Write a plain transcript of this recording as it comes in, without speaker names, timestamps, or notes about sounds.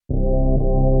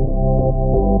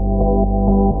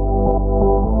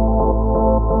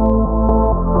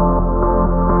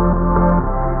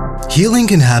Healing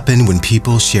can happen when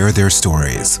people share their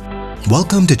stories.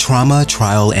 Welcome to Trauma,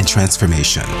 Trial, and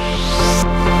Transformation.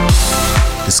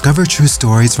 Discover true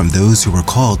stories from those who were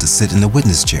called to sit in the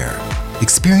witness chair.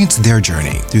 Experience their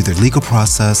journey through their legal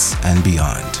process and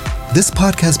beyond. This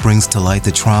podcast brings to light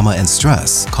the trauma and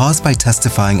stress caused by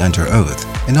testifying under oath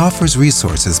and offers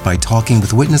resources by talking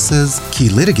with witnesses, key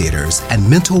litigators, and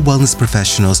mental wellness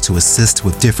professionals to assist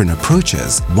with different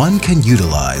approaches one can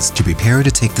utilize to prepare to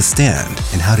take the stand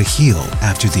and how to heal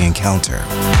after the encounter.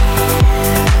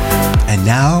 And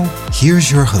now, here's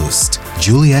your host,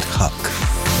 Juliet Huck.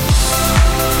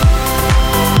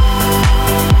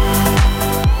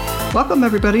 Welcome,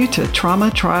 everybody, to Trauma,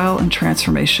 Trial, and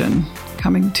Transformation,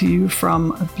 coming to you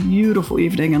from a beautiful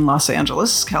evening in Los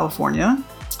Angeles, California.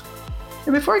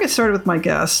 And before I get started with my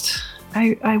guest,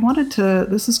 I wanted to,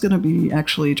 this is going to be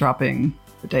actually dropping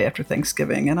the day after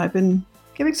Thanksgiving, and I've been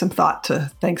giving some thought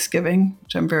to Thanksgiving,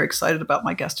 which I'm very excited about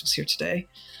my guest who's here today.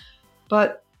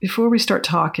 But before we start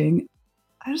talking,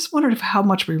 I just wondered how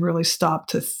much we really stop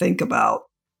to think about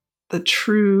the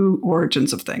true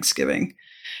origins of Thanksgiving.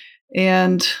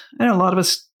 And I know a lot of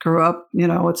us grew up,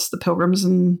 it's the Pilgrims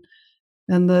and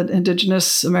the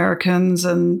Indigenous Americans,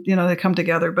 and, they come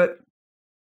together. But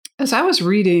as I was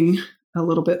reading a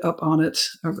little bit up on it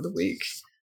over the week,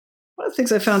 one of the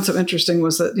things I found so interesting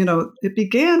was that, it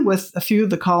began with a few of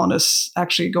the colonists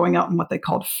actually going out in what they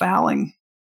called fowling,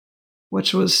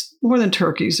 which was more than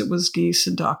turkeys. It was geese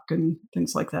and duck and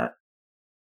things like that.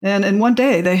 And in one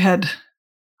day, they had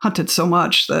hunted so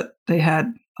much that they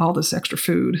had all this extra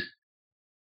food.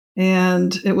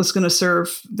 And it was going to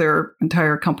serve their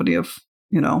entire company of,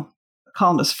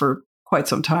 colonists for quite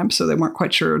some time. So they weren't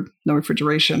quite sure, no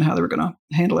refrigeration, how they were going to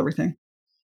handle everything.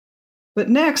 But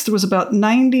next, there was about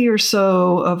 90 or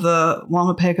so of the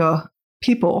Wampanoag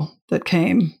people that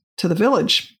came to the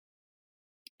village.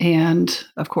 And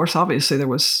of course, obviously, there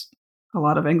was a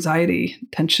lot of anxiety,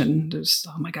 tension. There's,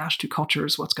 oh my gosh, two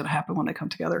cultures, what's going to happen when they come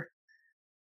together?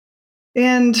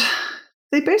 And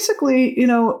they basically,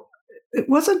 it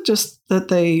wasn't just that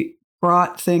they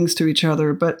brought things to each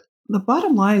other, but the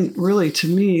bottom line really to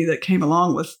me that came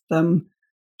along with them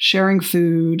sharing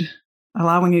food,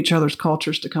 allowing each other's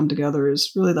cultures to come together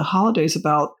is really the holidays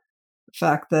about the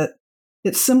fact that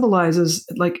it symbolizes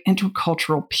like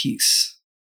intercultural peace.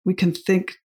 We can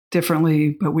think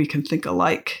differently, but we can think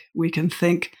alike. We can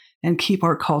think and keep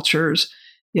our cultures,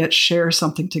 yet share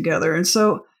something together. And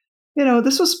so,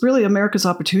 this was really America's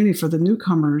opportunity for the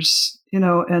newcomers,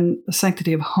 and the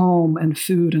sanctity of home and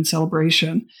food and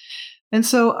celebration. And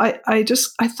so I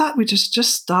thought we just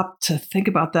stop to think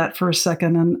about that for a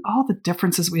second and all the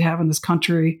differences we have in this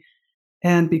country.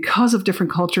 And because of different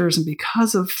cultures and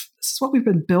because of this is what we've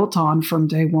been built on from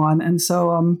day one. And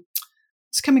so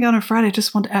it's coming out on Friday. I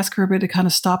just want to ask everybody to kind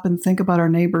of stop and think about our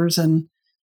neighbors and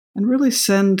really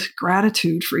send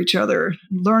gratitude for each other,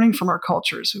 learning from our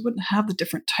cultures. We wouldn't have the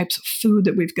different types of food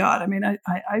that we've got. I mean,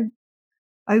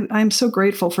 I'm so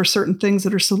grateful for certain things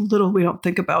that are so little we don't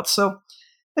think about. So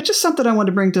it's just something I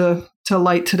wanted to bring to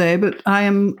light today. But I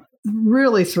am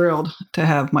really thrilled to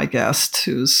have my guest,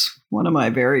 who's one of my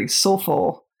very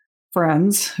soulful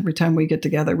friends. Every time we get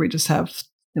together, we just have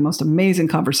the most amazing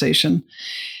conversation.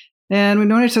 And we've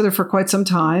known each other for quite some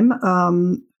time.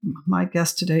 My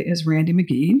guest today is Randi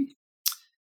Maggid.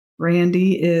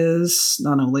 Randi is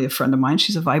not only a friend of mine,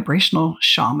 she's a vibrational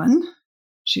shaman.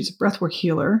 She's a breathwork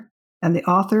healer and the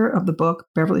author of the book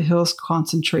Beverly Hills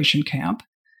Concentration Camp,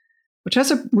 which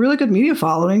has a really good media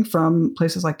following from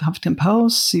places like the Huffington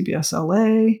Post, CBS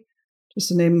LA, just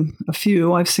to name a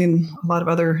few. I've seen a lot of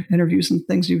other interviews and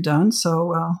things you've done.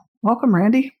 So welcome,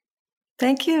 Randi.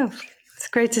 Thank you. It's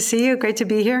great to see you. Great to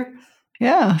be here.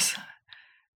 Yes.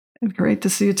 Great to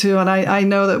see you too. And I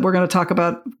know that we're going to talk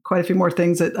about quite a few more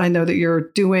things that I know that you're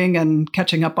doing and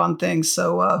catching up on things.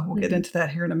 So we'll get into that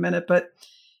here in a minute. But,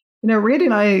 Randi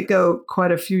and I go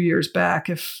quite a few years back,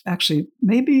 if actually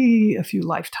maybe a few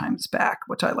lifetimes back,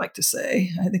 which I like to say.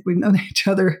 I think we've known each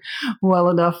other well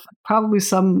enough, probably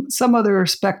some other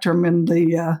spectrum in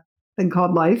the thing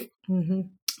called life. Mm-hmm.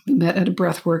 We met at a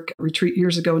breathwork retreat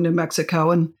years ago in New Mexico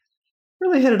and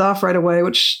really hit it off right away,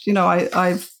 which,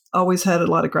 I've always had a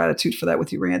lot of gratitude for that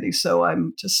with you, Randi. So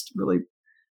I'm just really,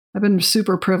 I've been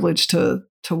super privileged to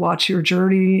watch your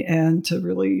journey and to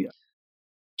really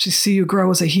see you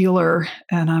grow as a healer.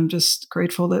 And I'm just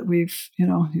grateful that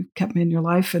you've kept me in your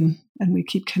life and we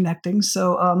keep connecting.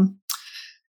 So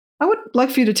I would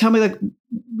like for you to tell me,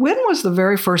 when was the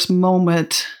very first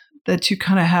moment that you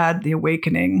kind of had the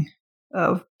awakening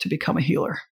to become a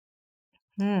healer?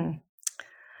 Hmm.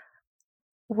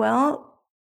 Well,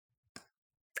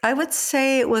 I would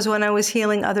say it was when I was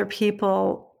healing other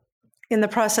people in the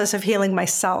process of healing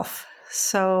myself.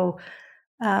 So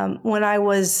when I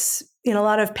was in a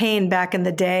lot of pain back in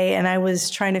the day and I was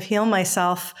trying to heal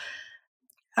myself,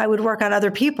 I would work on other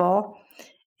people.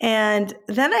 And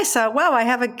then I saw, wow, I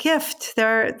have a gift.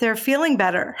 They're feeling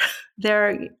better.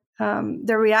 they're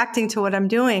they're reacting to what I'm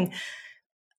doing.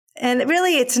 And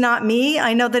really, it's not me.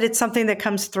 I know that it's something that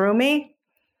comes through me.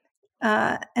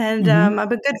 And Mm-hmm. I'm a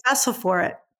good vessel for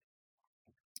it.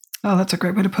 Oh, that's a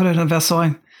great way to put it, a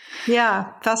vessel.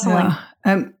 Yeah, vesseling. Yeah.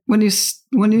 And when you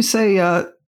say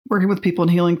working with people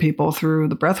and healing people through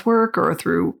the breath work or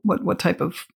through what type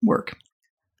of work?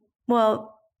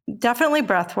 Well, definitely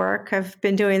breath work. I've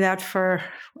been doing that for,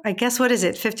 I guess, what is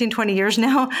it, 15, 20 years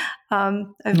now? I've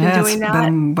been Yeah, it's doing that.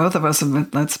 been both of us.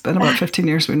 That's been about 15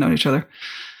 years we've known each other.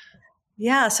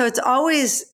 Yeah, so it's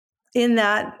always in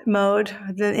that mode,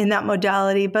 in that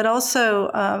modality, but also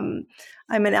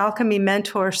I'm an alchemy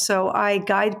mentor, so I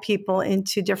guide people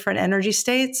into different energy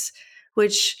states,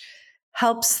 which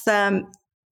helps them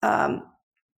um,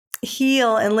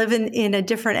 heal and live in a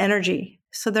different energy.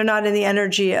 So they're not in the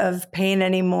energy of pain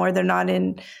anymore. They're not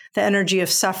in the energy of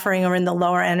suffering or in the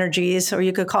lower energies, or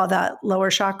you could call that lower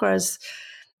chakras.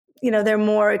 They're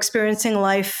more experiencing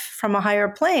life from a higher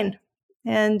plane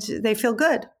and they feel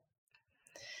good.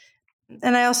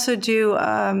 And I also do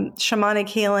shamanic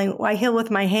healing. I heal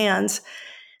with my hands.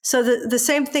 So the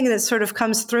same thing that sort of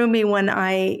comes through me when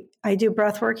I do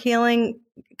breathwork healing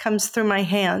comes through my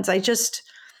hands. I just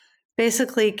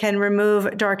basically can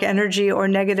remove dark energy or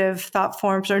negative thought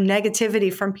forms or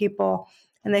negativity from people,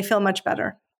 and they feel much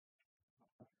better.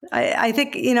 I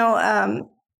think,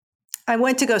 I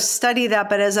went to go study that,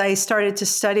 but as I started to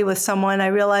study with someone, I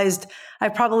realized I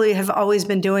probably have always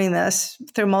been doing this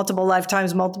through multiple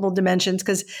lifetimes, multiple dimensions,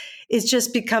 because it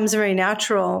just becomes very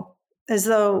natural, as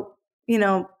though,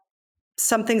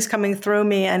 something's coming through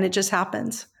me and it just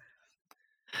happens.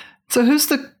 So who's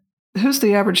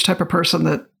the average type of person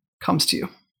that comes to you?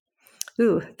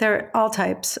 Ooh, they're all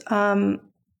types. I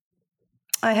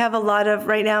have a lot of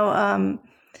right now.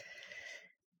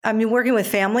 I'm working with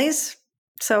families,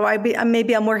 so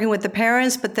maybe I'm working with the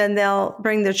parents, but then they'll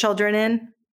bring their children in,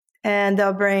 and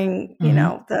they'll bring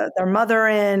Mm-hmm. their mother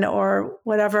in or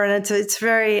whatever, and it's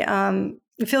very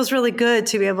it feels really good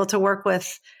to be able to work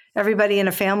with everybody in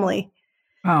a family.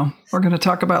 Wow. We're going to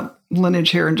talk about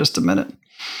lineage here in just a minute.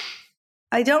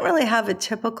 I don't really have a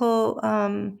typical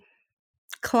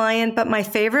client, but my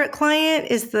favorite client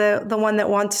is the one that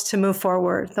wants to move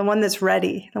forward, the one that's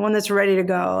ready to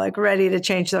go, like ready to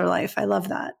change their life. I love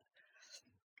that.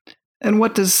 And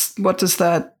what does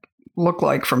that look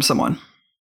like from someone?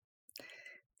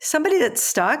 Somebody that's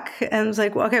stuck and is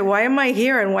like, well, okay, why am I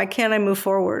here and why can't I move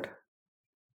forward?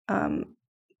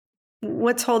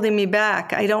 What's holding me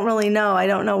back? I don't really know. I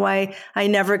don't know why I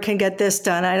never can get this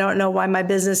done. I don't know why my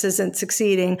business isn't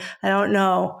succeeding. I don't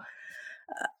know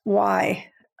why.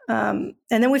 And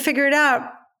then we figure it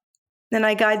out. Then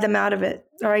I guide them out of it,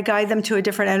 or I guide them to a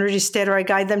different energy state, or I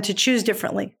guide them to choose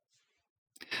differently.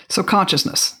 So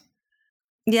consciousness.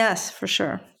 Yes, for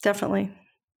sure. Definitely.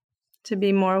 To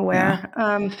be more aware.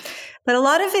 Yeah. But a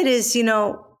lot of it is,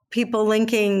 people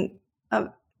linking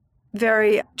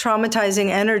very traumatizing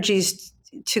energies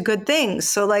to good things.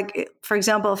 So like, for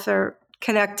example, if they're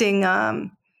connecting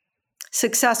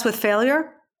success with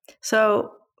failure.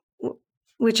 So,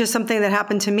 which is something that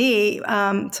happened to me.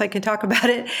 So I can talk about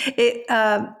it.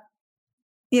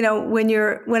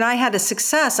 When I had a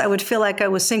success, I would feel like I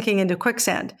was sinking into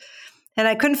quicksand. And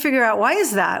I couldn't figure out, why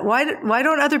is that? Why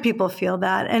don't other people feel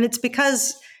that? And it's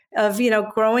because of,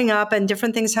 growing up and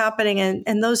different things happening,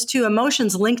 and those two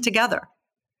emotions link together.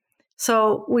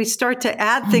 So we start to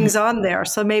add things on there.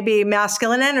 So maybe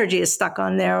masculine energy is stuck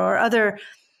on there, or other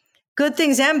good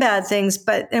things and bad things.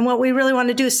 And what we really want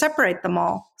to do is separate them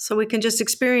all so we can just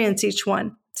experience each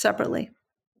one separately.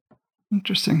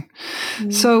 Interesting.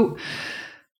 Mm-hmm. So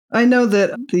I know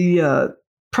that the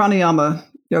pranayama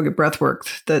yoga breath work,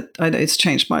 it's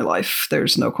changed my life.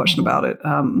 There's no question about it.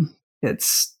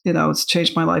 It's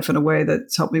changed my life in a way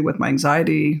that's helped me with my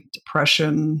anxiety,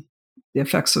 depression, the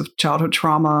effects of childhood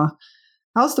trauma.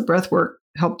 How's the breath work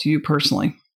helped you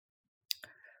personally?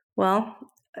 Well,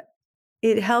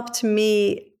 it helped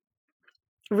me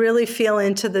really feel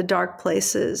into the dark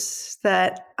places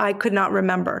that I could not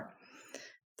remember.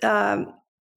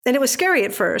 And it was scary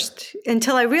at first,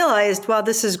 until I realized, wow,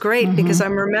 this is great, because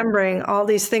I'm remembering all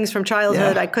these things from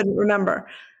childhood I couldn't remember.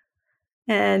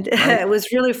 And it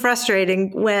was really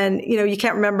frustrating when, you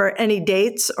can't remember any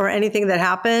dates or anything that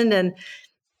happened. And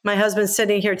my husband's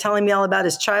sitting here telling me all about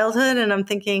his childhood, and I'm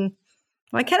thinking,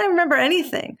 why can't I remember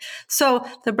anything? So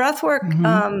the breath work,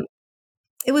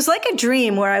 it was like a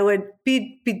dream where I would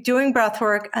be doing breath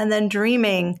work and then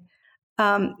dreaming,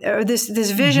 or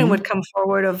this vision would come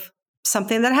forward of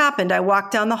something that happened. I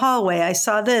walked down the hallway. I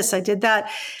saw this. I did that.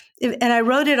 And I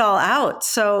wrote it all out.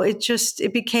 So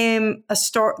it became a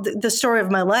story, the story of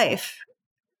my life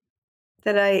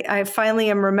that I finally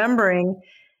am remembering.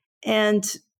 And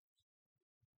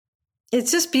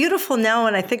it's just beautiful now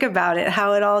when I think about it,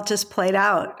 how it all just played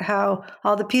out, how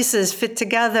all the pieces fit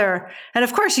together. And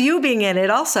of course, you being in it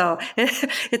also,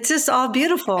 it's just all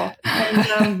beautiful.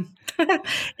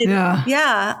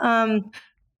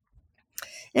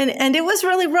 And, and it was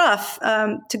really rough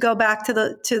to go back to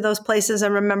those places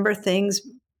and remember things.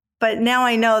 But now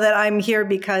I know that I'm here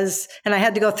and I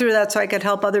had to go through that so I could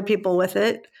help other people with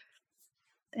it.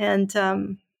 And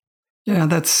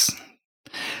that's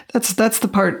the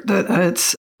part that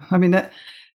it's. I mean, that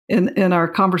in our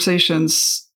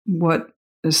conversations, what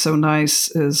is so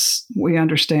nice is we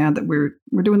understand that we're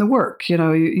doing the work.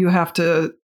 You have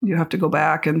to go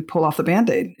back and pull off the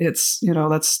Band-Aid. It's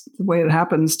that's the way it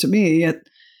happens to me.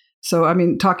 So, I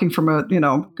mean, talking from going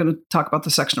to talk about the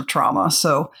section of trauma.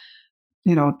 So,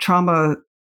 trauma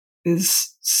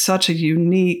is such a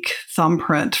unique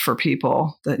thumbprint for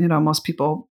people that, most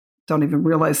people don't even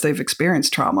realize they've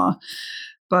experienced trauma.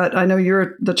 But I know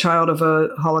you're the child of a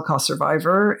Holocaust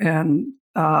survivor, and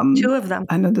 2 of them.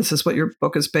 I know this is what your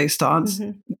book is based on.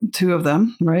 2 of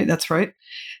them, right? That's right.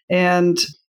 And,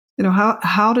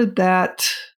 how did that...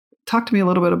 Talk to me a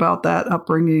little bit about that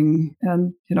upbringing,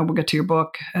 and we'll get to your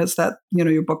book as that.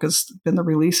 Your book has been the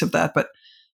release of that, but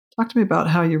talk to me about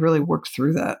how you really worked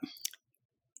through that.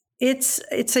 It's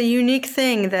a unique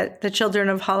thing that the children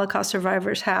of Holocaust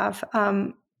survivors have.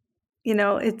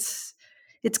 It's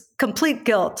complete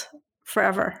guilt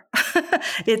forever.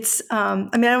 It's I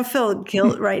mean, I don't feel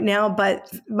guilt right now,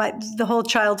 but the whole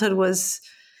childhood was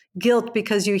guilt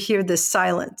because you hear this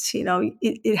silence.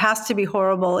 It has to be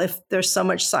horrible if there's so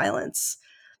much silence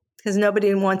because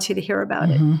nobody wants you to hear about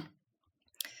it.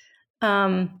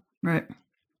 Right.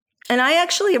 And I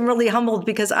actually am really humbled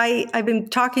because I've been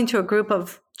talking to a group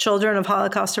of children of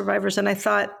Holocaust survivors, and I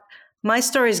thought, my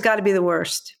story's got to be the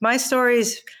worst. My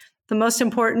story's the most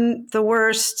important, the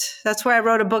worst. That's why I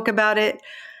wrote a book about it.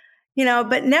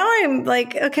 But now I'm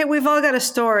like, okay, we've all got a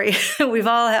story. we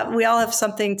all have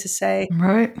something to say.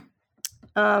 Right.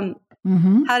 How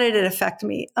did it affect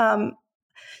me?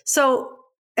 So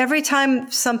every time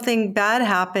something bad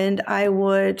happened, I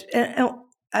would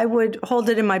hold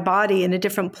it in my body in a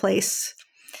different place.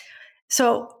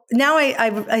 So now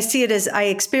I see it as I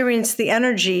experience the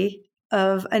energy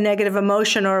of a negative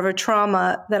emotion or of a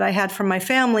trauma that I had from my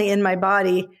family in my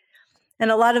body. And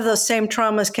a lot of those same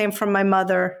traumas came from my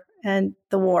mother and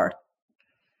the war.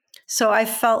 So I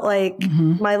felt like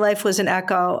my life was an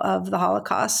echo of the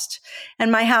Holocaust.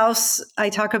 And my house, I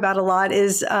talk about a lot,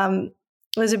 was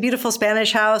a beautiful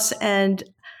Spanish house, and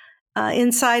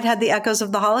inside had the echoes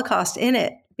of the Holocaust in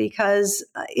it because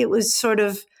it was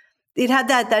it had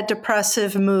that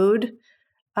depressive mood.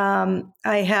 I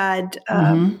had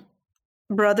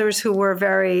brothers who were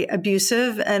very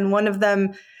abusive, and one of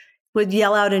them would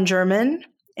yell out in German,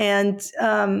 and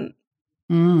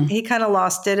he kind of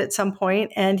lost it at some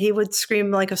point, and he would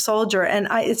scream like a soldier, and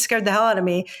it scared the hell out of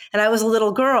me. And I was a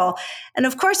little girl, and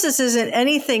of course, this isn't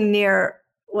anything near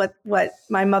what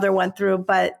my mother went through,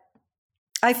 but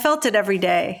I felt it every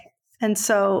day. And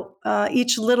so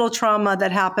each little trauma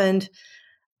that happened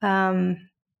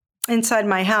inside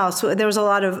my house, there was a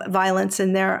lot of violence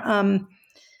in there.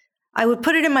 I would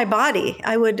put it in my body.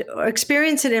 I would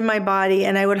experience it in my body,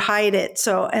 and I would hide it.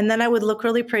 And then I would look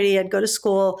really pretty. I'd go to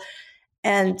school,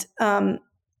 and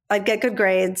I'd get good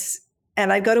grades,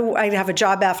 and I'd have a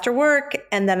job after work,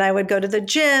 and then I would go to the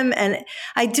gym, and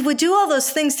would do all those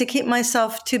things to keep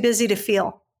myself too busy to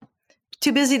feel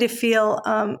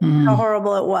how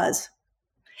horrible it was.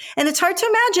 And it's hard to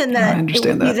imagine that it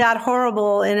would be that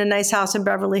horrible in a nice house in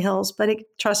Beverly Hills, but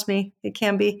trust me, it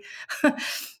can be.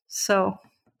 So.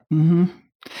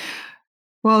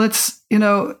 Well, it's,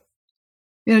 don't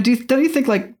you think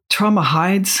like trauma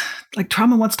hides? Like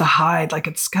trauma wants to hide, like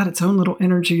it's got its own little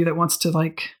energy that wants to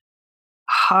like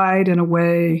hide in a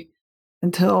way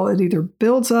until it either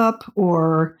builds up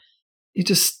or it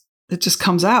just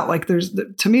comes out. Like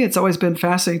to me, it's always been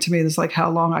fascinating to me. There's like how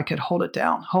long I could hold it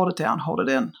down, hold it down, hold it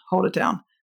in, hold it down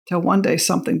till one day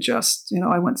something just,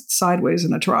 I went sideways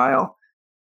in a trial.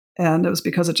 And it was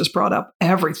because it just brought up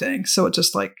everything. So it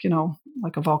just like,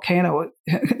 like a volcano, it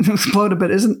exploded.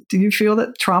 But do you feel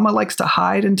that trauma likes to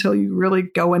hide until you really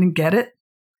go in and get it?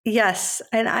 Yes.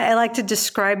 And I like to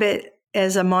describe it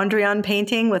as a Mondrian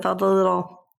painting with all the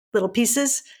little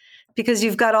pieces, because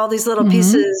you've got all these little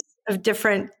pieces of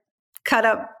different cut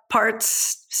up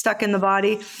parts stuck in the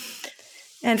body.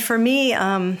 And for me,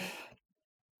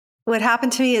 what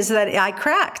happened to me is that I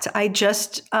cracked. I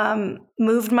just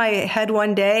moved my head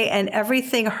one day and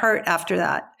everything hurt after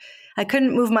that. I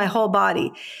couldn't move my whole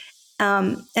body.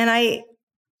 And I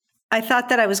thought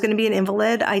that I was going to be an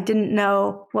invalid. I didn't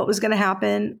know what was going to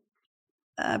happen.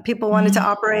 People wanted to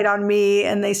operate on me,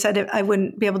 and they said I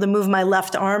wouldn't be able to move my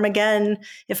left arm again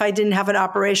if I didn't have an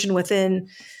operation within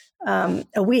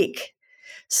a week.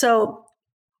 So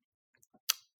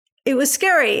it was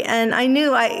scary, and I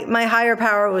knew my higher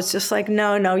power was just like,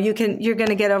 no, you're going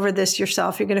to get over this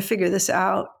yourself. You're going to figure this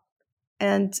out,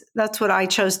 and that's what I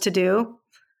chose to do,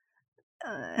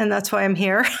 and that's why I'm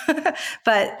here.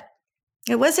 But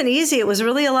it wasn't easy. It was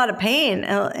really a lot of pain.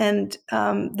 And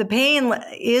the pain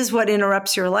is what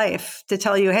interrupts your life to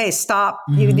tell you, hey, stop.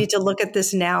 You need to look at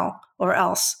this now or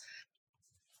else.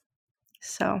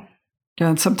 So. Yeah.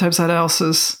 And sometimes that else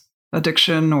is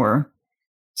addiction or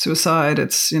suicide.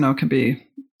 It's, can be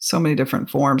so many different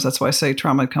forms. That's why I say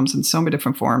trauma comes in so many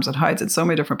different forms. It hides in so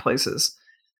many different places.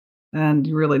 And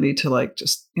you really need to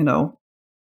just,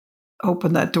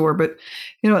 open that door. But,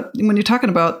 when you're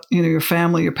talking about, your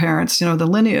family, your parents, the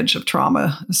lineage of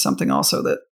trauma is something also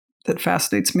that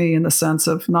fascinates me in the sense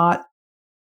of not,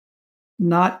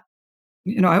 I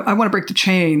want to break the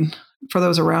chain for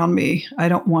those around me. I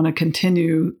don't want to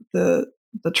continue the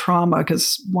trauma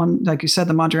because one, like you said,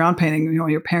 the Mondrian painting,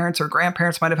 your parents or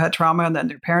grandparents might have had trauma, and then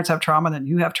your parents have trauma, and then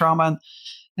you have trauma,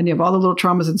 and you have all the little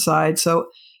traumas inside. So,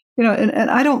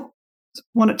 and I don't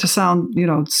want it to sound,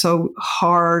 so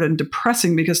hard and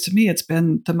depressing, because to me, it's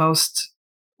been the most,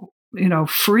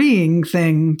 freeing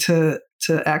thing to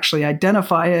actually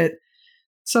identify it.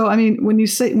 So, I mean, when you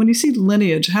see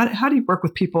lineage, how do you work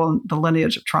with people in the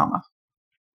lineage of trauma?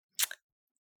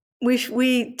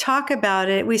 We talk about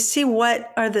it. We see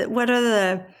what are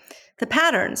the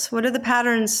patterns. What are the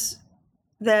patterns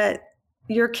that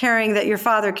you're carrying that your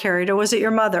father carried, or was it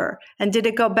your mother? And did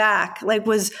it go back? Like,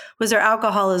 was there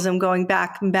alcoholism going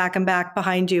back and back and back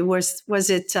behind you? Was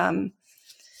it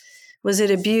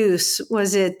abuse?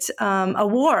 Was it a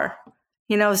war?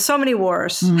 So many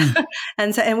wars,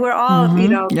 and we're all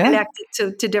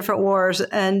connected to different wars.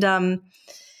 And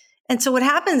so what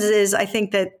happens is, I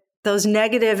think that those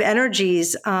negative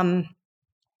energies or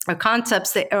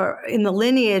concepts that are in the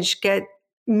lineage get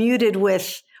muted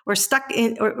with, or stuck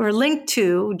in, or linked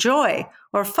to joy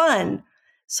or fun.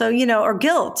 So, or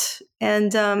guilt.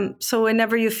 And so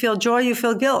whenever you feel joy, you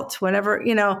feel guilt. Whenever,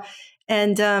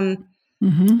 and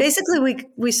basically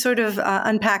we sort of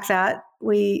unpack that.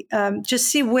 We just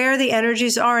see where the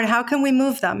energies are and how can we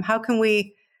move them? How can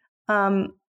we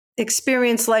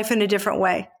experience life in a different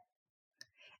way?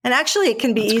 And actually, it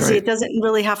can be easy. Great. It doesn't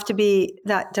really have to be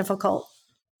that difficult.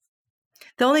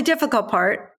 The only difficult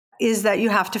part is that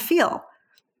you have to feel.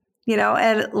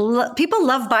 And people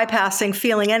love bypassing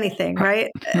feeling anything, right?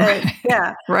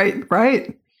 Yeah. Right.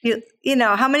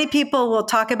 How many people will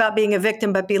talk about being a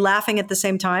victim but be laughing at the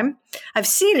same time? I've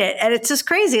seen it, and it's just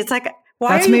crazy. It's like,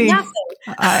 why are you laughing?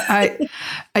 I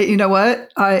you know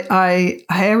what? I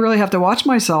really have to watch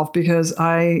myself, because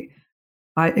I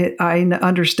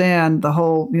understand the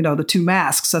whole, the two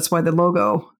masks. That's why the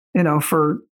logo,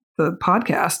 for the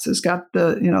podcast has got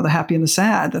the, the happy and the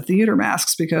sad, the theater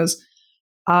masks, because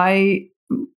I'm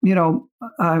going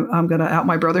to out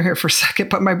my brother here for a second,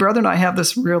 but my brother and I have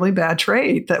this really bad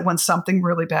trait that when something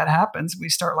really bad happens, we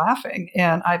start laughing.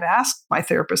 And I've asked my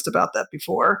therapist about that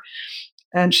before,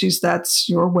 and that's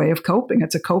your way of coping.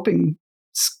 It's a coping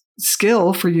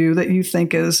skill for you that you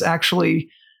think is actually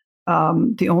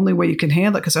the only way you can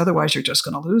handle it, because otherwise you're just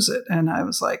going to lose it. And I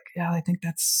was like, yeah, I think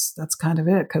that's kind of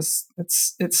it, because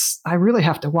I really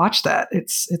have to watch that.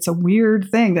 It's a weird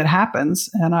thing that happens,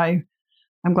 and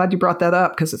I'm glad you brought that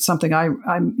up, because it's something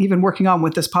I'm even working on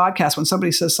with this podcast. When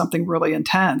somebody says something really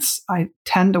intense, I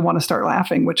tend to want to start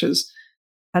laughing, which is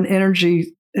an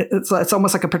energy. It's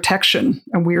almost like a protection,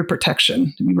 a weird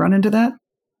protection. Did you run into that?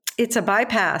 It's a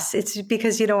bypass. It's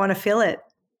because you don't want to feel it.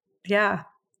 Yeah.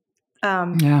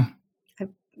 Yeah.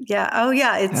 Yeah. Oh,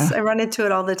 yeah. I run into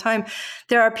it all the time.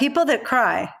 There are people that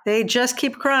cry. They just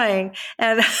keep crying.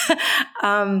 And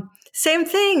same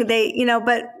thing.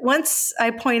 But once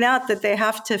I point out that they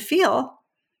have to feel,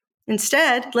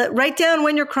 instead, write down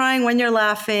when you're crying, when you're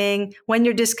laughing, when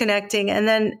you're disconnecting. And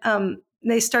then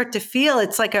they start to feel.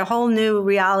 It's like a whole new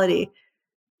reality,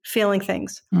 feeling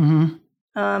things. Mm-hmm.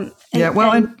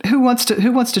 And who wants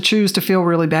to choose to feel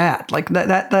really bad? Like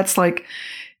that's like,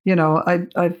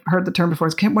 I've heard the term before.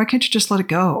 Why can't you just let it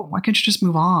go? Why can't you just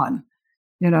move on?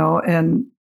 And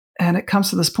it comes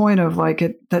to this point of like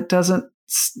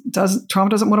trauma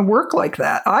doesn't want to work like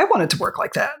that. I want it to work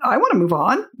like that. I want to move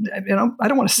on. I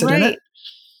don't want to sit in it.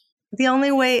 The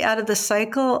only way out of the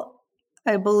cycle,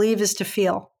 I believe, is to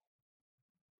feel.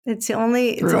 It's the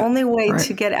only way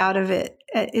to get out of it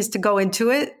is to go into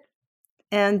it.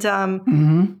 And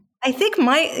I think when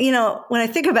I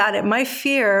think about it, my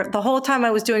fear the whole time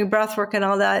I was doing breath work and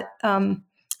all that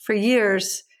for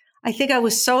years, I think I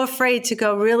was so afraid to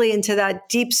go really into that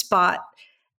deep spot.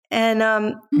 And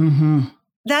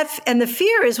the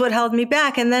fear is what held me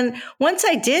back. And then once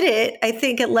I did it, I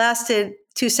think it lasted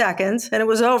 2 seconds and it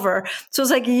was over. So it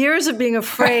was like years of being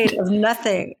afraid of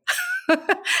nothing.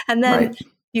 And then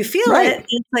you feel it. And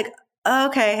it's like, oh,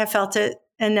 okay, I felt it.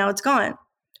 And now it's gone,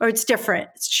 or it's different.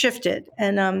 It's shifted.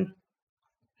 And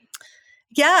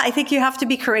I think you have to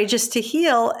be courageous to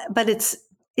heal, but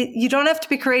you don't have to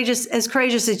be courageous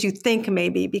as you think,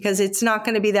 maybe, because it's not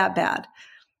going to be that bad.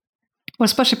 Well,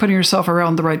 especially putting yourself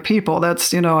around the right people.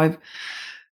 That's,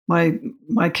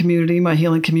 my community, my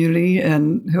healing community,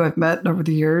 and who I've met over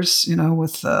the years,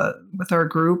 with our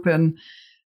group, and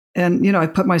I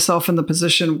put myself in the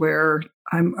position where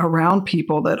I'm around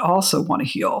people that also want to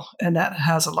heal, and that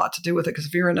has a lot to do with it. Because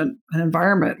if you're in an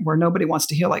environment where nobody wants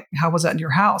to heal, like how was that in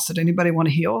your house? Did anybody want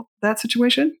to heal that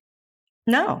situation?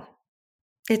 No,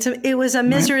 it was a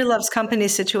misery loves company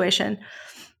situation.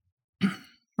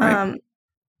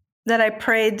 That I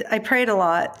prayed a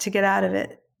lot to get out of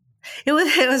it. It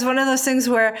was one of those things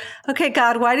where, okay,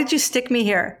 God, why did you stick me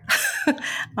here?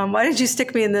 Why did you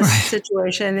stick me in this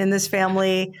situation, in this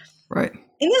family? Right.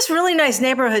 In this really nice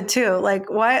neighborhood too. Like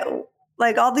why,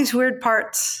 like all these weird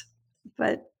parts,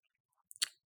 but.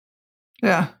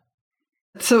 Yeah.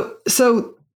 So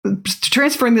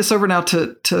transferring this over now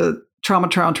to trauma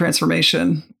trial and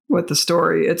transformation with the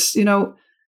story, it's,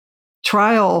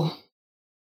 trial,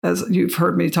 as you've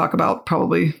heard me talk about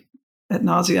probably ad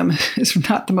nauseum, is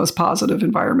not the most positive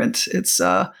environment. It's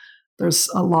there's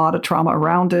a lot of trauma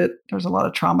around it. There's a lot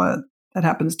of trauma that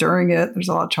happens during it. There's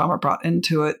a lot of trauma brought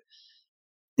into it.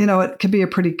 It can be a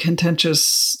pretty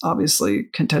contentious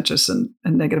and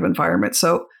negative environment.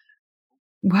 So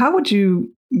how would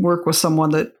you work with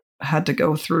someone that had to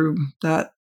go through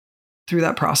that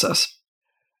process?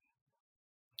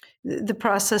 The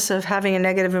process of having a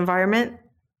negative environment?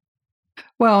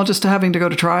 Well, just having to go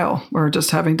to trial, or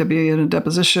just having to be in a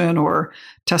deposition or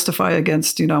testify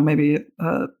against, maybe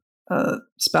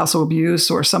spousal abuse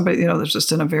or somebody, that's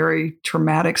just in a very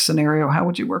traumatic scenario. How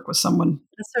would you work with someone?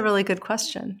 That's a really good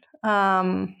question.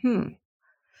 I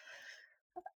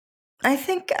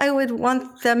think I would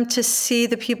want them to see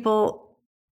the people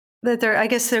that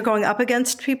they're going up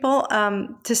against people,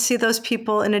 to see those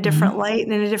people in a different light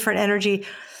and in a different energy.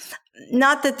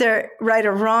 Not that they're right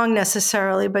or wrong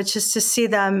necessarily, but just to see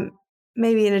them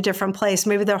maybe in a different place.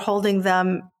 Maybe they're holding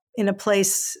them in a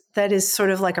place that is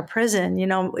sort of like a prison,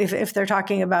 if they're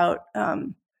talking about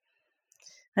an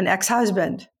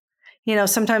ex-husband,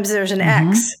 sometimes there's an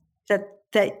ex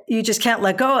that you just can't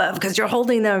let go of because you're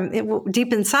holding them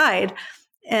deep inside,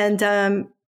 and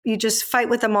you just fight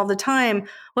with them all the time.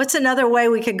 What's another way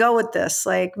we could go with this?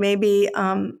 Like maybe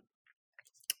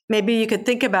you could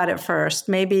think about it first.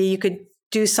 Maybe you could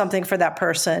do something for that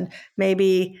person.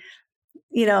 Maybe,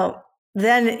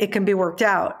 then it can be worked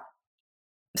out.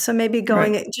 So maybe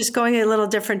going a little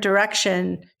different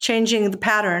direction, changing the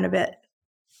pattern a bit.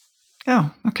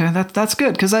 Oh, okay. That's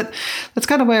good. Because that's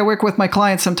kind of the way I work with my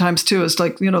clients sometimes too, is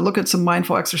like, look at some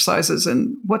mindful exercises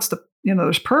and what's the,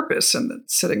 there's purpose in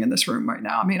sitting in this room right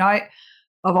now. I mean,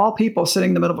 of all people sitting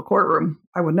in the middle of a courtroom,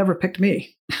 I would never picked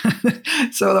me.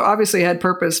 So there obviously had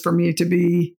purpose for me to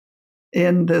be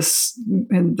in this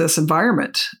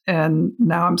environment. And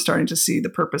now I'm starting to see the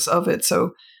purpose of it.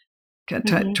 So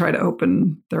try to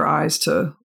open their eyes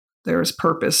to, there's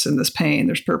purpose in this pain,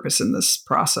 there's purpose in this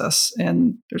process,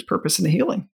 and there's purpose in the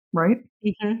healing, right?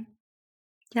 Mm-hmm.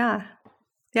 Yeah.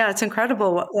 Yeah. It's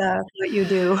incredible what you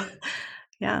do.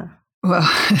 Yeah. Well,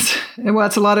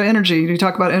 it's a lot of energy. You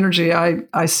talk about energy.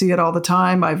 I see it all the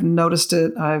time. I've noticed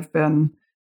it. I've been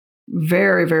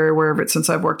very, very aware of it since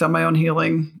I've worked on my own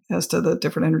healing as to the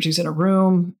different energies in a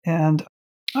room. And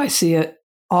I see it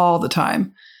all the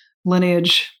time.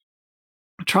 Lineage,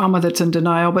 trauma that's in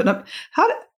denial. But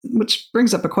which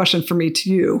brings up a question for me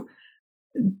to you.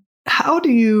 How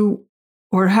do you,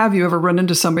 or have you ever run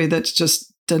into somebody that's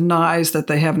just denies that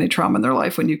they have any trauma in their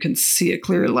life when you can see it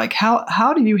clearly? Like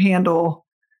how do you handle,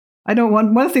 I know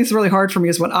one of the things that's really hard for me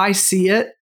is when I see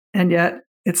it and yet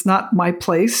it's not my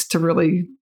place to really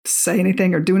say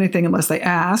anything or do anything unless they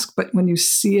ask. But when you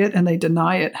see it and they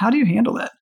deny it, how do you handle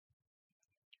that?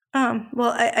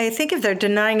 Well, I think if they're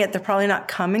denying it, they're probably not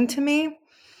coming to me.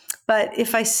 But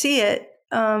if I see it,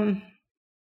 I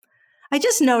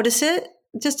just notice it,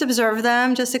 just observe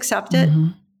them, just accept it.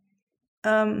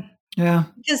 Yeah.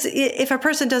 Because if a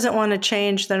person doesn't want to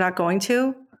change, they're not going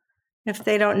to. If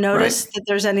they don't notice that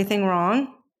there's anything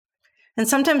wrong. And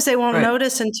sometimes they won't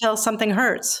notice until something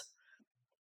hurts.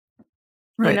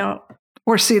 Right. You know,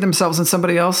 or see themselves in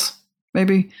somebody else,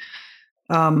 maybe.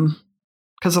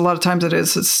 Because a lot of times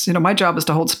it's, my job is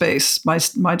to hold space.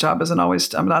 My job isn't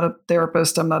always, I'm not a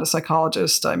therapist. I'm not a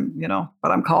psychologist.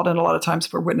 But I'm called in a lot of times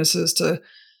for witnesses to,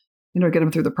 get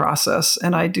them through the process.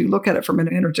 And I do look at it from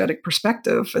an energetic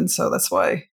perspective. And so that's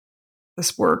why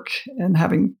this work and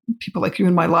having people like you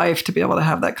in my life to be able to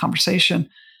have that conversation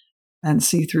and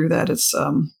see through that, it's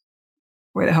a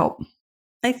way to help.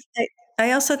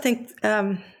 I also think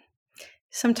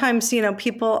sometimes,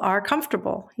 people are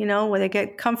comfortable, where they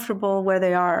get comfortable where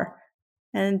they are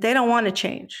and they don't want to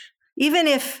change. Even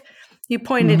if you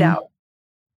point it out,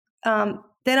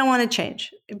 they don't want to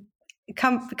change.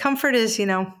 Comfort is,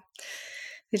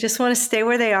 they just want to stay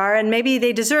where they are, and maybe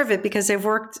they deserve it because they've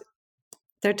worked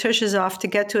their tushes off to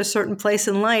get to a certain place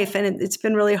in life, and it's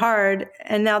been really hard,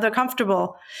 and now they're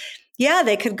comfortable. Yeah,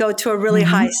 they could go to a really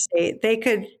high state. They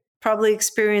could probably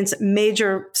experience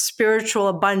major spiritual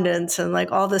abundance and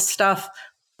like all this stuff.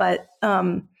 But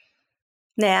I'd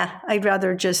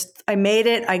rather I made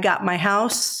it. I got my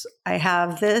house. I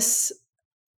have this.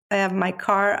 I have my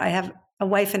car. I have a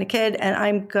wife and a kid, and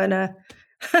I'm gonna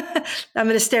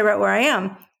stay right where I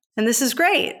am. And this is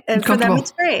great. And for them,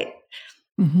 it's great.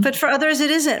 But for others, it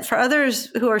isn't. For others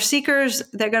who are seekers,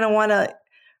 they're going to want to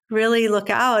really look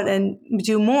out and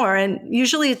do more. And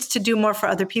usually it's to do more for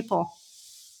other people,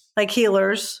 like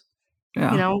healers.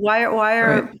 Yeah. Why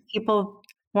are people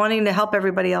wanting to help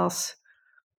everybody else?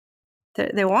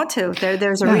 They want to.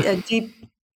 There's a deep,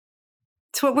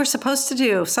 it's what we're supposed to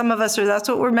do. Some of us that's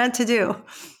what we're meant to do.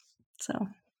 So.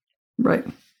 Right.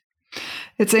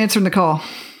 It's answering the call.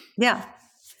 Yeah.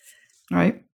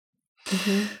 Right.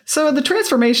 So the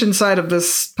transformation side of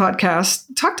this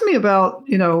podcast, talk to me about,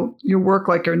 your work,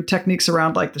 like your techniques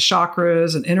around like the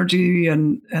chakras and energy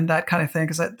and that kind of thing.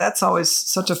 Cause that's always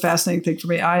such a fascinating thing for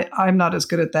me. I'm not as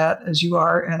good at that as you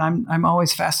are. And I'm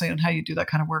always fascinated on how you do that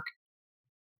kind of work.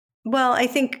 Well, I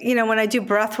think, when I do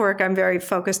breath work, I'm very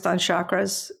focused on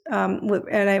chakras.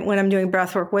 When I'm doing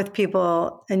breath work with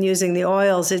people and using the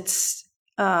oils, it's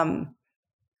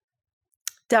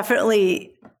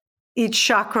definitely each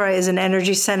chakra is an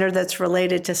energy center that's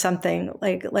related to something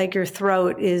like your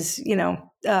throat is,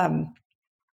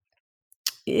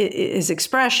 is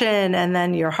expression, and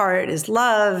then your heart is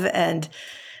love, and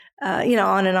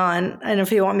on and on. I don't know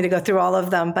if you want me to go through all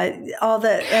of them, but all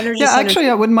the energy. Yeah, actually,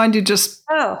 I wouldn't mind you just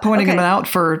pointing them out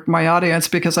for my audience,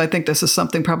 because I think this is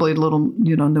something probably a little,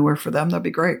 newer for them. That'd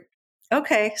be great.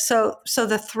 Okay, so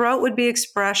the throat would be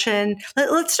expression.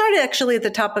 Let's start actually at the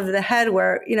top of the head,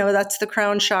 where that's the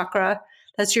crown chakra.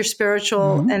 That's your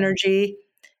spiritual energy,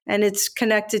 and it's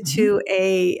connected to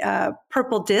a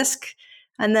purple disc.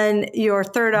 And then your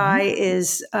third eye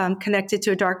is connected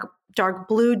to a dark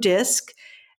blue disc,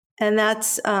 and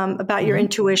that's about your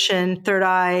intuition. Third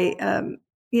eye,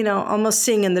 almost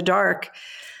seeing in the dark.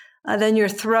 Then your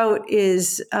throat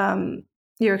is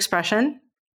your expression.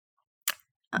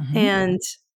 And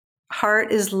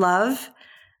heart is love.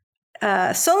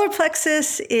 Solar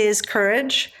plexus is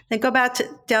courage. Then go back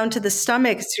down to the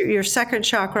stomach. Your second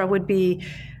chakra would be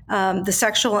the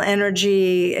sexual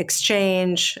energy,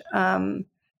 exchange,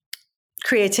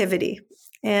 creativity.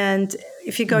 And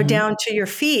if you go down to your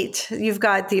feet, you've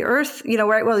got the earth,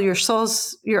 right where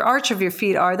your arch of your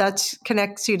feet are, that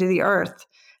connects you to the earth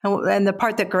and the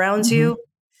part that grounds you.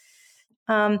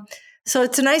 So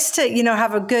it's nice to,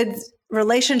 have a good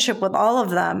relationship with all of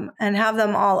them and have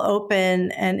them all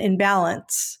open and in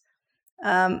balance.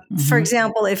 For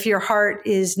example, if your heart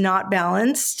is not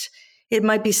balanced, it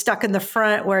might be stuck in the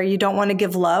front where you don't want to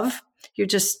give love. You're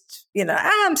just,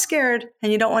 I'm scared,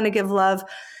 and you don't want to give love.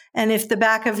 And if the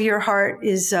back of your heart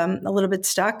is a little bit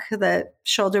stuck, the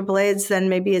shoulder blades, then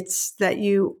maybe it's that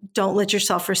you don't let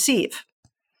yourself receive.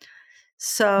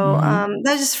 So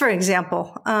that's just for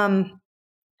example. But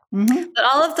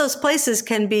all of those places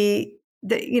can be,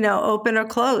 open or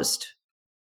closed.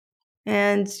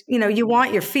 And, you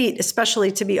want your feet,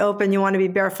 especially, to be open. You want to be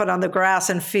barefoot on the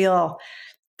grass and feel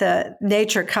the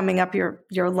nature coming up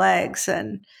your legs.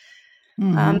 And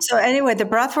so anyway, the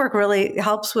breath work really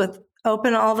helps with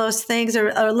open all those things,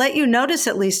 or let you notice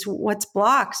at least what's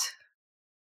blocked.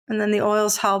 And then the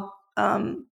oils help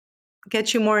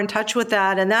get you more in touch with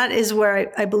that. And that is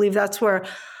where I believe that's where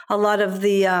a lot of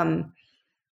the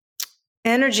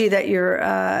energy that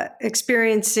you're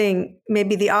experiencing,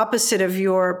 maybe the opposite of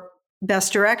your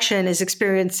best direction, is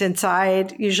experienced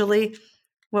inside usually.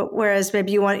 Whereas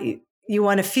maybe you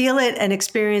want to feel it and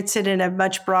experience it in a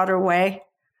much broader way.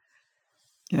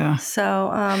 Yeah.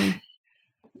 So,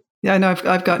 yeah, I know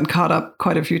I've gotten caught up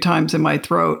quite a few times in my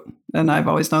throat, and I've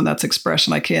always known that's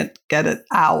expression. I can't get it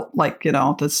out. Like,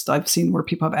 I've seen where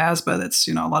people have asthma. That's,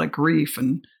 a lot of grief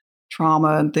and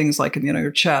trauma and things like,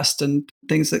 your chest and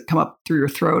things that come up through your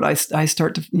throat. I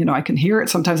start to, I can hear it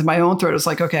sometimes in my own throat. It's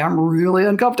like, okay, I'm really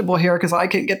uncomfortable here because I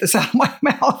can't get this out of my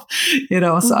mouth,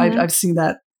 so I've seen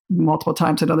that multiple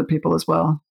times in other people as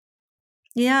well.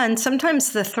 Yeah. And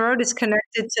sometimes the throat is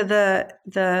connected to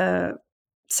the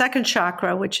second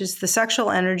chakra, which is the sexual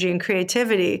energy and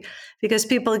creativity, because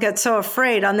people get so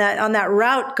afraid on that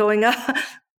route going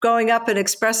up and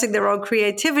expressing their own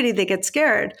creativity, they get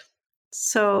scared.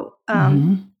 So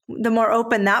the more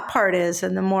open that part is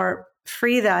and the more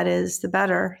free that is, the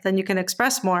better. Then you can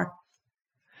express more.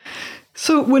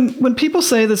 So when people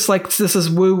say this, like, this is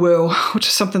woo woo, which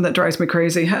is something that drives me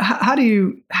crazy, how do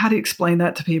you explain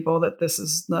that to people, that this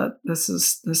is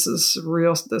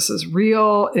real? This is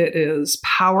real. It is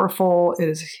powerful.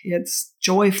 It's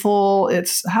joyful.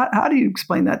 How do you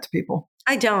explain that to people?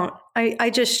 I don't.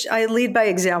 I lead by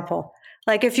example.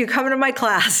 Like, if you come to my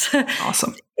class,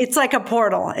 awesome. It's like a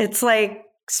portal. It's like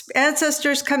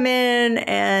ancestors come in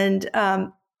and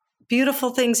beautiful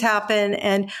things happen,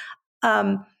 and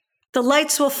the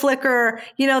lights will flicker,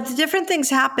 the different things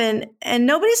happen, and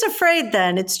nobody's afraid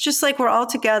then. It's just like we're all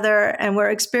together and we're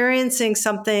experiencing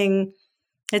something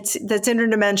that's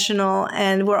interdimensional,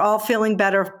 and we're all feeling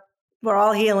better. We're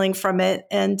all healing from it.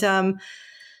 And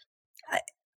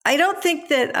I don't think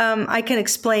that I can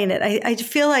explain it. I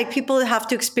feel like people have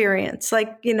to experience. Like,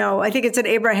 I think it's an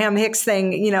Abraham Hicks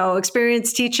thing,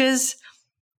 experience teaches.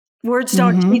 Words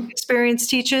don't teach, experience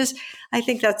teaches. I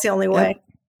think that's the only way. Yep.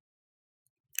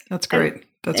 That's great.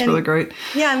 That's really great.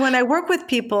 Yeah. And when I work with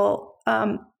people,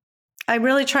 I'm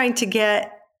really trying to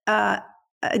get a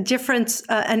difference,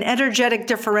 an energetic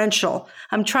differential.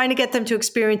 I'm trying to get them to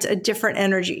experience a different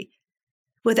energy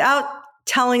without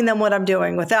telling them what I'm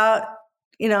doing, without,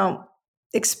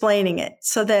 explaining it,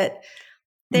 so that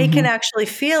they can actually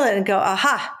feel it and go,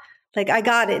 aha, like, I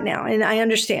got it now and I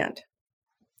understand.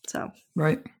 So.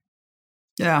 Right.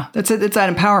 Yeah, it's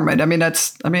that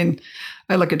empowerment.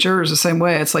 I look at jurors the same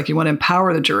way. It's like, you want to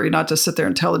empower the jury, not just sit there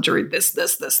and tell the jury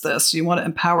this. You want to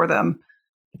empower them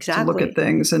to look at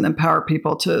things, and empower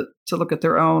people to look at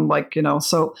their own,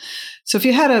 so if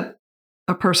you had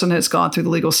a person that's gone through the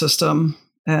legal system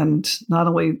and not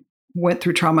only went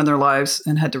through trauma in their lives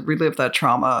and had to relive that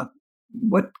trauma,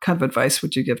 what kind of advice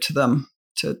would you give to them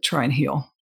to try and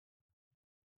heal?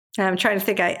 I'm trying to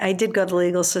think. I did go to the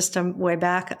legal system way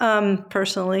back,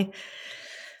 personally.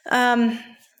 Well,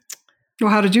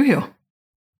 how did you heal?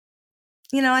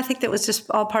 I think that was just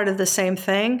all part of the same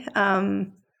thing.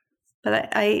 But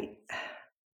I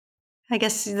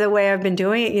guess the way I've been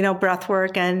doing it, breath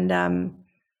work and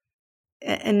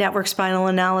network spinal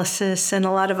analysis and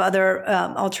a lot of other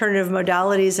alternative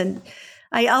modalities. And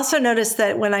I also noticed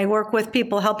that when I work with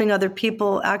people, helping other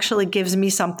people actually gives me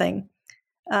something.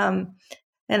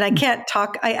 And I can't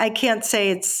talk, I can't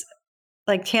say it's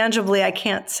like tangibly, I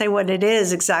can't say what it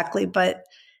is exactly, but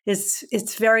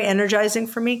it's very energizing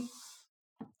for me.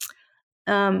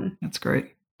 That's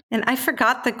great. And I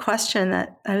forgot the question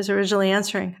that I was originally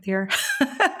answering here.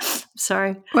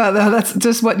 Sorry. Well, that's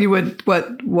just what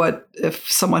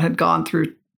if someone had gone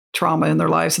through trauma in their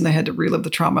lives and they had to relive the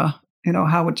trauma,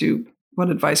 what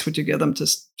advice would you give them to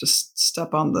just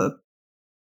step on the,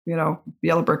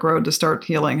 yellow brick road to start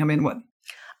healing? What?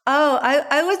 Oh,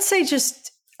 I would say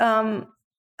just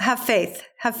have faith.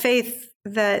 Have faith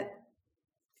that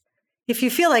if you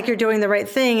feel like you're doing the right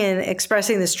thing and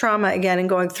expressing this trauma again and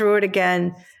going through it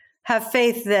again, have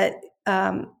faith that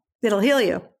it'll heal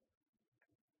you,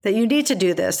 that you need to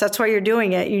do this. That's why you're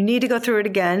doing it. You need to go through it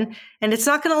again. And it's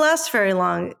not going to last very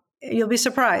long. You'll be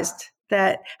surprised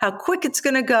that how quick it's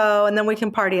going to go. And then we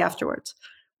can party afterwards.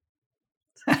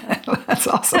 That's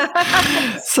awesome.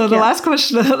 So the last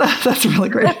question, that's really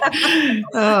great.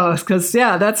 Oh, because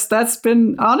that's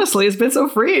been, honestly, it's been so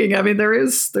freeing.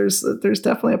 There's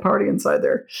definitely a party inside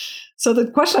there. So the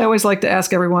question I always like to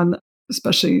ask everyone,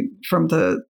 especially from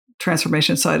the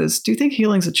transformation side, is, do you think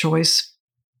healing's a choice?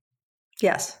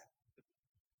 Yes.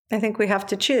 I think we have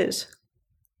to choose.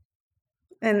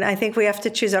 And I think we have to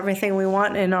choose everything we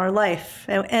want in our life.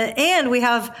 And we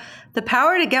have the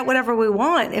power to get whatever we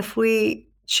want if we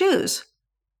choose.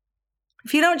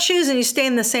 If you don't choose and you stay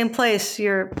in the same place,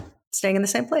 you're staying in the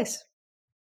same place.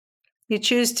 You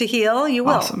choose to heal, you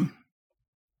will. Awesome.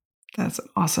 That's an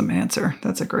awesome answer.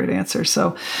 That's a great answer.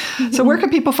 So where can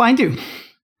people find you?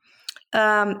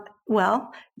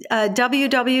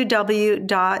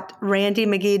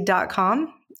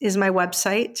 www.randimaggid.com is my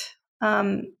website.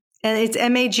 And it's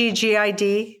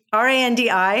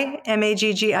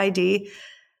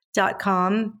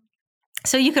RandiMaggid.com.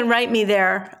 So you can write me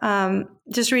there.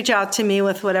 Just reach out to me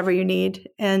with whatever you need.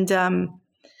 And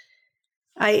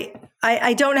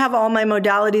I don't have all my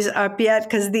modalities up yet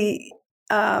because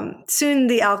soon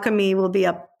the alchemy will be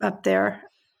up there.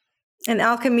 And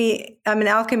alchemy, I'm an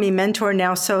alchemy mentor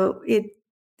now, so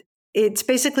it's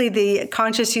basically the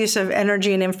conscious use of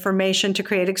energy and information to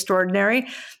create extraordinary.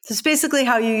 So it's basically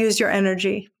how you use your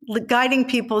energy, guiding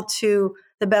people to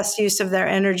the best use of their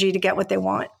energy to get what they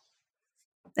want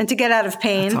and to get out of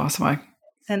pain. That's awesome.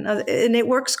 And it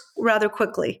works rather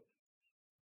quickly.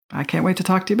 I can't wait to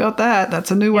talk to you about that.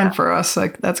 That's a new one for us.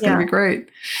 That's going to be great.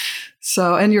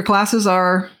 So, and your classes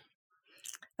are?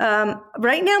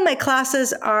 Right now, my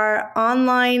classes are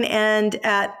online and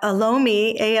at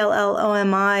Alomi,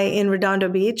 ALLOMI in Redondo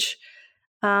Beach.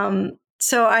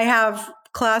 So I have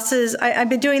classes. I've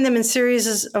been doing them in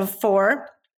series of 4,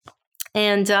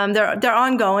 and they're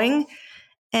ongoing.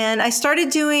 And I started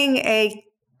doing a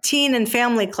teen and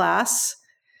family class,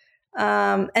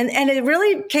 and it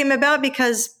really came about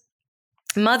because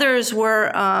mothers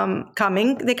were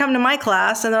coming. They come to my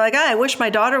class, and they're like, I wish my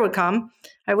daughter would come.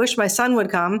 I wish my son would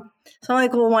come. So I'm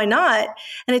like, well, why not?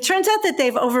 And it turns out that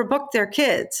they've overbooked their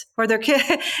kids, or their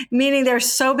kid, meaning they're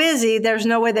so busy, there's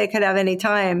no way they could have any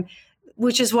time,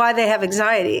 which is why they have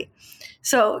anxiety.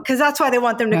 So, because that's why they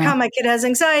want them to come. My kid has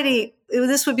anxiety.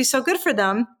 This would be so good for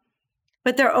them,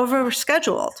 but they're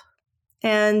overscheduled.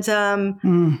 And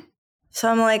so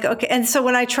I'm like, okay. And so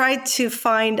when I tried to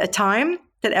find a time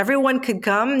that everyone could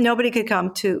come, nobody could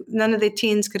come to, none of the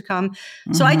teens could come.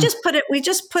 So we just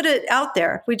put it out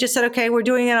there. We just said, okay, we're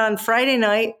doing it on Friday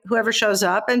night, whoever shows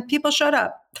up, and people showed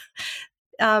up.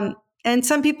 And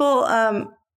some people,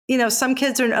 some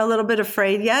kids are a little bit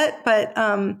afraid yet, but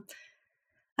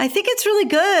I think it's really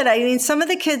good. I mean, some of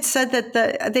the kids said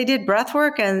that they did breath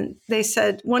work, and they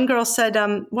said, one girl said,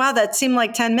 wow, that seemed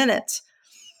like 10 minutes.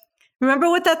 Remember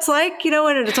what that's like,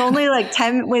 when it's only like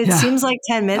 10, when it seems like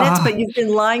 10 minutes, but you've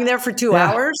been lying there for 2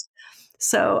 hours.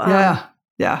 So,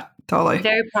 yeah, totally.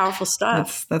 Very powerful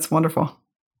stuff. That's wonderful.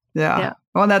 Yeah.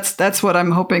 Well, that's what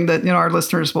I'm hoping that, our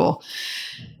listeners will,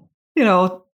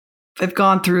 they've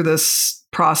gone through this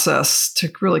process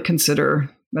to really consider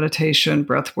meditation,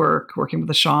 breath work, working with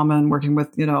a shaman, working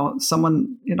with,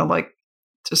 someone,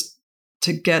 just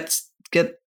to get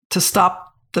to stop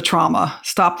the trauma,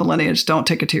 stop the lineage, don't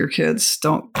take it to your kids,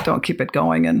 don't keep it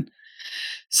going. And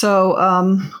so,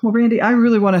 well, Randi, I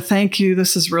really want to thank you.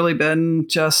 This has really been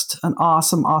just an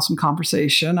awesome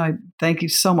conversation. I thank you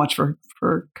so much for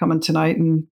coming tonight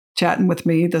and chatting with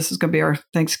me. This is going to be our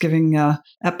Thanksgiving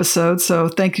episode. So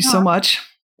thank you so much.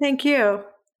 Thank you.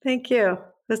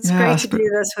 It's great to do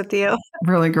this with you.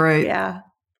 Really great.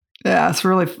 Yeah, it's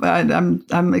really.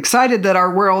 I'm excited that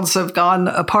our worlds have gone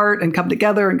apart and come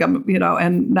together, and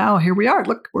and now here we are.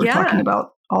 Look, we're talking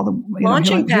about all the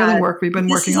healing work we've been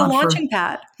working on. This is a launching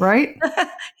pad, right?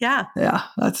 Yeah.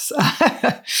 That's all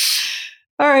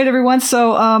right, everyone.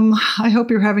 So I hope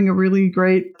you're having a really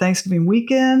great Thanksgiving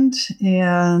weekend,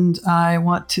 and I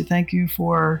want to thank you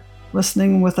for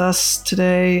listening with us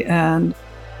today. And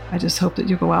I just hope that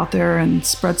you go out there and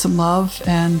spread some love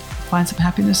and find some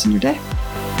happiness in your day.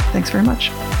 Thanks very much.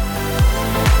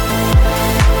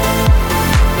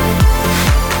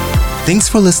 Thanks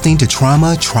for listening to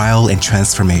Trauma, Trial, and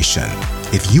Transformation.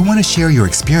 If you want to share your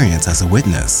experience as a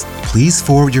witness, please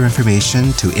forward your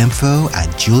information to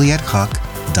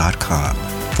info@juliethuck.com.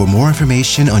 For more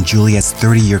information on Juliet's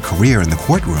 30-year career in the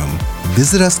courtroom,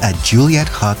 visit us at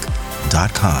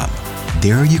juliethuck.com.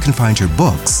 There you can find her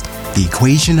books, The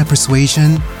Equation of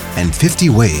Persuasion, and 50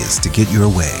 Ways to Get Your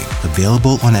Way,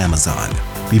 available on Amazon.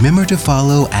 Remember to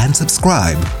follow and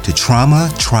subscribe to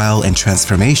Trauma, Trial, and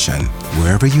Transformation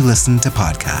wherever you listen to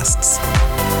podcasts.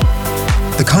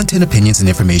 The content, opinions, and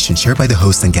information shared by the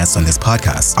hosts and guests on this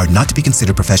podcast are not to be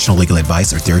considered professional legal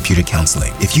advice or therapeutic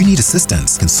counseling. If you need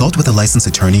assistance, consult with a licensed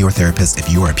attorney or therapist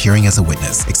if you are appearing as a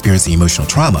witness, experiencing emotional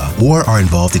trauma, or are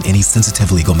involved in any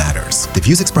sensitive legal matters. The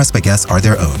views expressed by guests are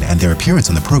their own, and their appearance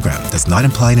on the program does not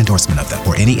imply an endorsement of them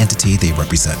or any entity they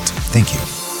represent. Thank you.